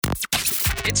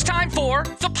It's time for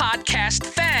the podcast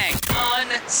thing,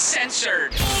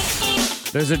 uncensored.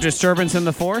 There's a disturbance in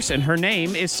the force, and her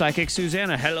name is Psychic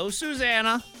Suzanna. Hello,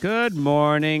 Suzanna. Good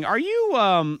morning. Are you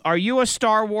a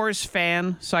Star Wars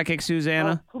fan, Psychic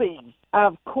Suzanna? Oh, please.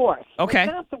 Of course. Okay.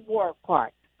 But not the war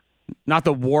part. Not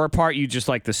the war part, you just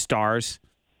like the stars?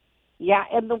 Yeah,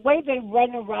 and the way they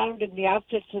run around in the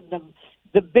outfits and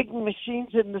the big machines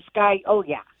in the sky, oh,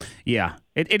 yeah. Yeah.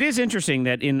 It is interesting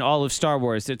that in all of Star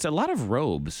Wars, it's a lot of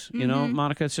robes. You know,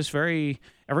 Monica, it's just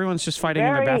everyone's just fighting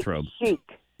in their bathrobe. Chic.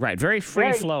 Right, very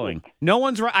free-flowing. No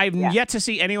one's. I've Yeah. yet to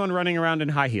see anyone running around in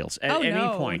high heels at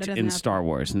any point in Star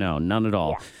Wars. No, none at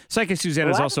all. Yeah. Psychic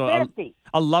Suzanna is Well, also I'm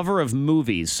a lover of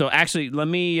movies. So actually, let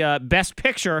me Best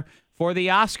Picture for the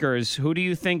Oscars. Who do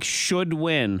you think should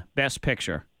win Best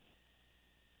Picture?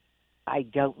 I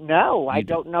don't know. I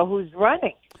don't know who's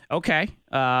running. Okay.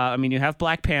 I mean, you have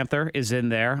Black Panther is in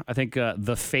there. I think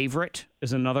The Favorite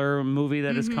is another movie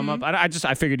that has come up. I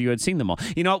figured you had seen them all.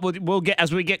 You know, we'll get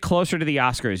as we get closer to the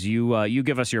Oscars. You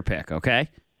give us your pick, okay?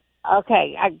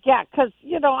 Okay. Yeah, because,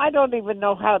 I don't even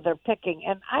know how they're picking,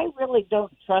 and I really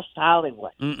don't trust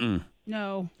Hollywood.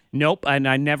 No. Nope, and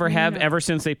I never have ever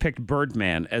since they picked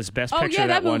Birdman as Best Picture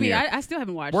that one movie. year. I still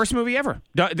haven't watched. Worst movie ever.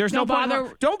 There's no bother.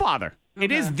 point. Don't bother. Okay.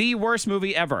 It is the worst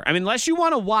movie ever. I mean, unless you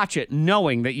want to watch it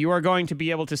knowing that you are going to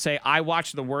be able to say, I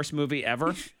watched the worst movie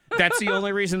ever, that's the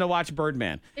only reason to watch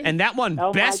Birdman. And that one,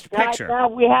 Best my God, Picture. Now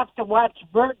we have to watch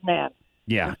Birdman.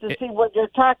 Yeah. To see what you're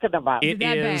talking about. It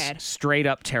that is bad? straight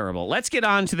up terrible. Let's get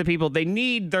on to the people. They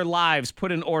need their lives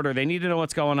put in order. They need to know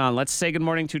what's going on. Let's say good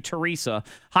morning to Teresa.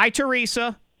 Hi,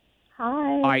 Teresa. Hi.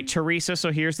 All right, Teresa,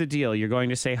 so here's the deal. You're going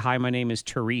to say, hi, my name is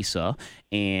Teresa,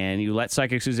 and you let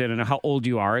Psychic Suzanna know how old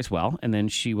you are as well, and then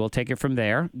she will take it from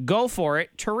there. Go for it,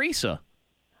 Teresa.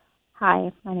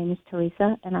 Hi, my name is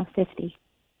Teresa, and I'm 50.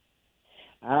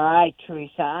 All right,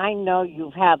 Teresa, I know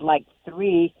you've had like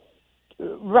 3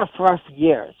 rough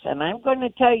years, and I'm going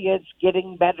to tell you it's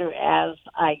getting better as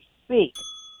I speak.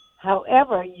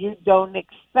 However, you don't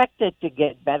expect it to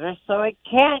get better, so it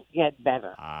can't get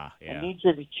better. Yeah. I need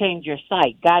you to change your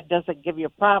sight. God doesn't give you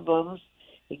problems.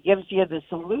 He gives you the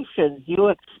solutions. You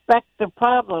expect the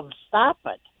problem. Stop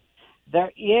it.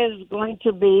 There is going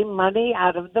to be money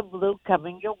out of the blue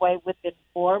coming your way within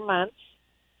 4 months.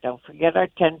 Don't forget our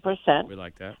 10%. We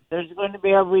like that. There's going to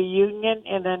be a reunion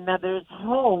in another's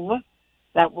home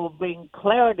that will bring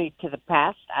clarity to the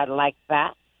past. I like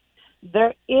that.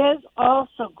 There is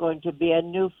also going to be a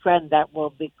new friend that will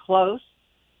be close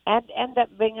and end up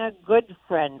being a good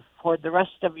friend for the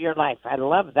rest of your life. I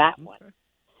love that one.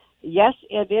 Yes,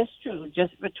 it is true.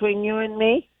 Just between you and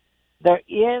me, there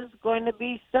is going to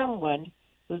be someone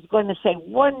who's going to say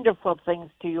wonderful things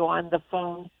to you on the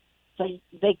phone so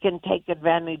they can take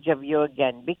advantage of you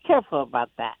again. Be careful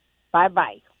about that.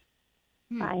 Bye-bye.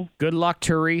 Bye. Good luck,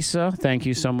 Teresa. Thank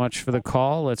you so much for the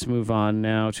call. Let's move on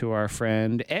now to our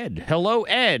friend Ed. Hello,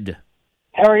 Ed.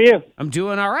 How are you? I'm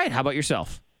doing all right. How about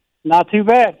yourself? Not too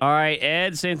bad. All right,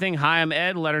 Ed, same thing. Hi, I'm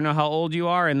Ed. Let her know how old you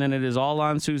are, and then it is all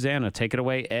on Suzanna. Take it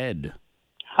away, Ed.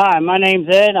 Hi, my name's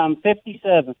Ed. I'm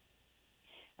 57.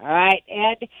 All right,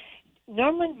 Ed.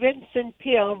 Norman Vincent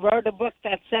Peale wrote a book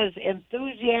that says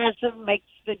enthusiasm makes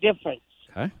the difference.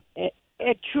 Okay.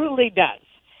 It truly does.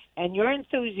 And your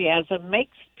enthusiasm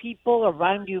makes people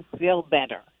around you feel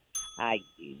better.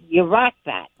 You rock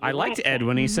that. I liked Ed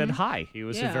when he said hi. He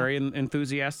was a very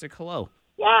enthusiastic hello.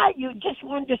 Yeah, you just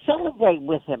wanted to celebrate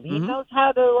with him. He knows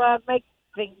how to make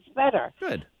things better.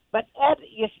 Good. But, Ed,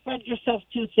 you spread yourself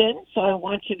too thin, so I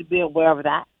want you to be aware of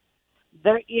that.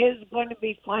 There is going to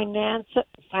be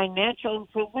financial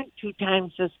improvement 2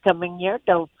 times this coming year.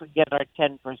 Don't forget our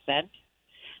 10%.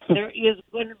 There is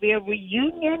going to be a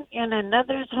reunion in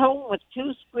another's home with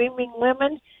 2 screaming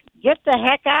women. Get the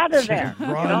heck out of there. Run,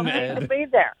 you don't Ed. need to be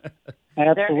there.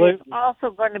 Absolutely. There is also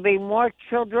going to be more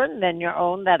children than your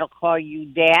own that'll call you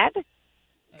Dad.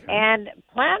 Okay. And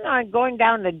plan on going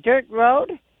down the dirt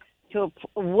road to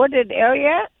a wooded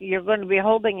area. You're going to be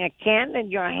holding a can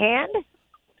in your hand.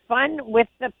 Fun with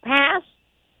the past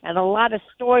and a lot of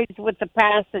stories with the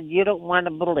past that you don't want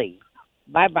to believe.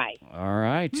 Bye-bye. All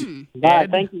right. Bye.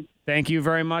 Ed, Thank you. Thank you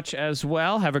very much as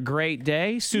well. Have a great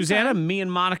day. Susanna, me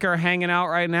and Monica are hanging out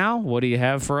right now. What do you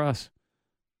have for us?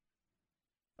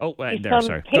 Oh, there,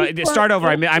 sorry. Start over.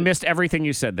 I missed everything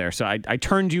you said there, so I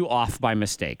turned you off by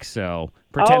mistake. So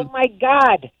pretend. Oh, my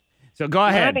God. So go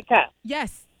ahead. Monica,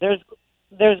 Yes. there's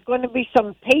going to be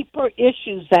some paper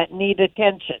issues that need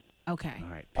attention. Okay. All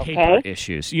right. Paper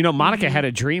issues. You know, Monica had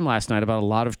a dream last night about a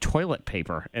lot of toilet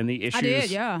paper and the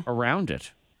issues around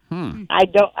it.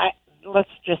 Let's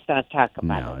just not talk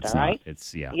about No, it, it's all not. right?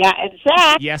 It's, yeah. Yeah, and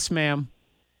Zach, Yes, ma'am.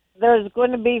 there's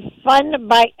going to be fun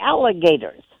by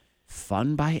alligators.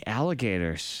 Fun by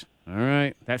alligators. All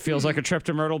right. That feels like a trip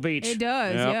to Myrtle Beach. It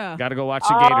does, yeah. Got to go watch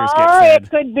the gators get fed. It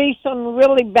could be some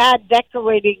really bad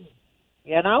decorating,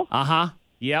 you know? Uh-huh.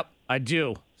 Yep, I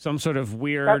do. Some sort of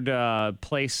weird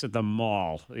place at the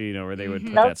mall, where they would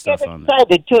put that stuff on there. Don't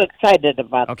get too excited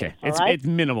about Okay, this, it's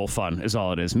minimal fun is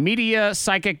all it is.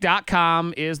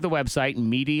 MediaPsychic.com is the website,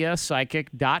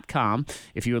 MediaPsychic.com.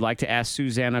 If you would like to ask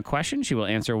Suzanna a question, she will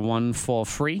answer one for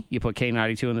free. You put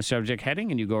K92 in the subject heading,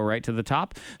 and you go right to the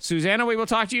top. Susanna, we will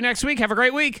talk to you next week. Have a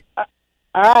great week.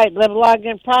 All right, live long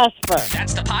and prosper.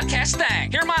 That's the podcast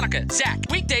thing. Hear Monica, Zach,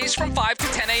 weekdays from 5 to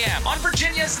 10 a.m. on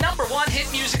Virginia's #1 hit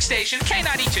music station,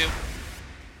 K92.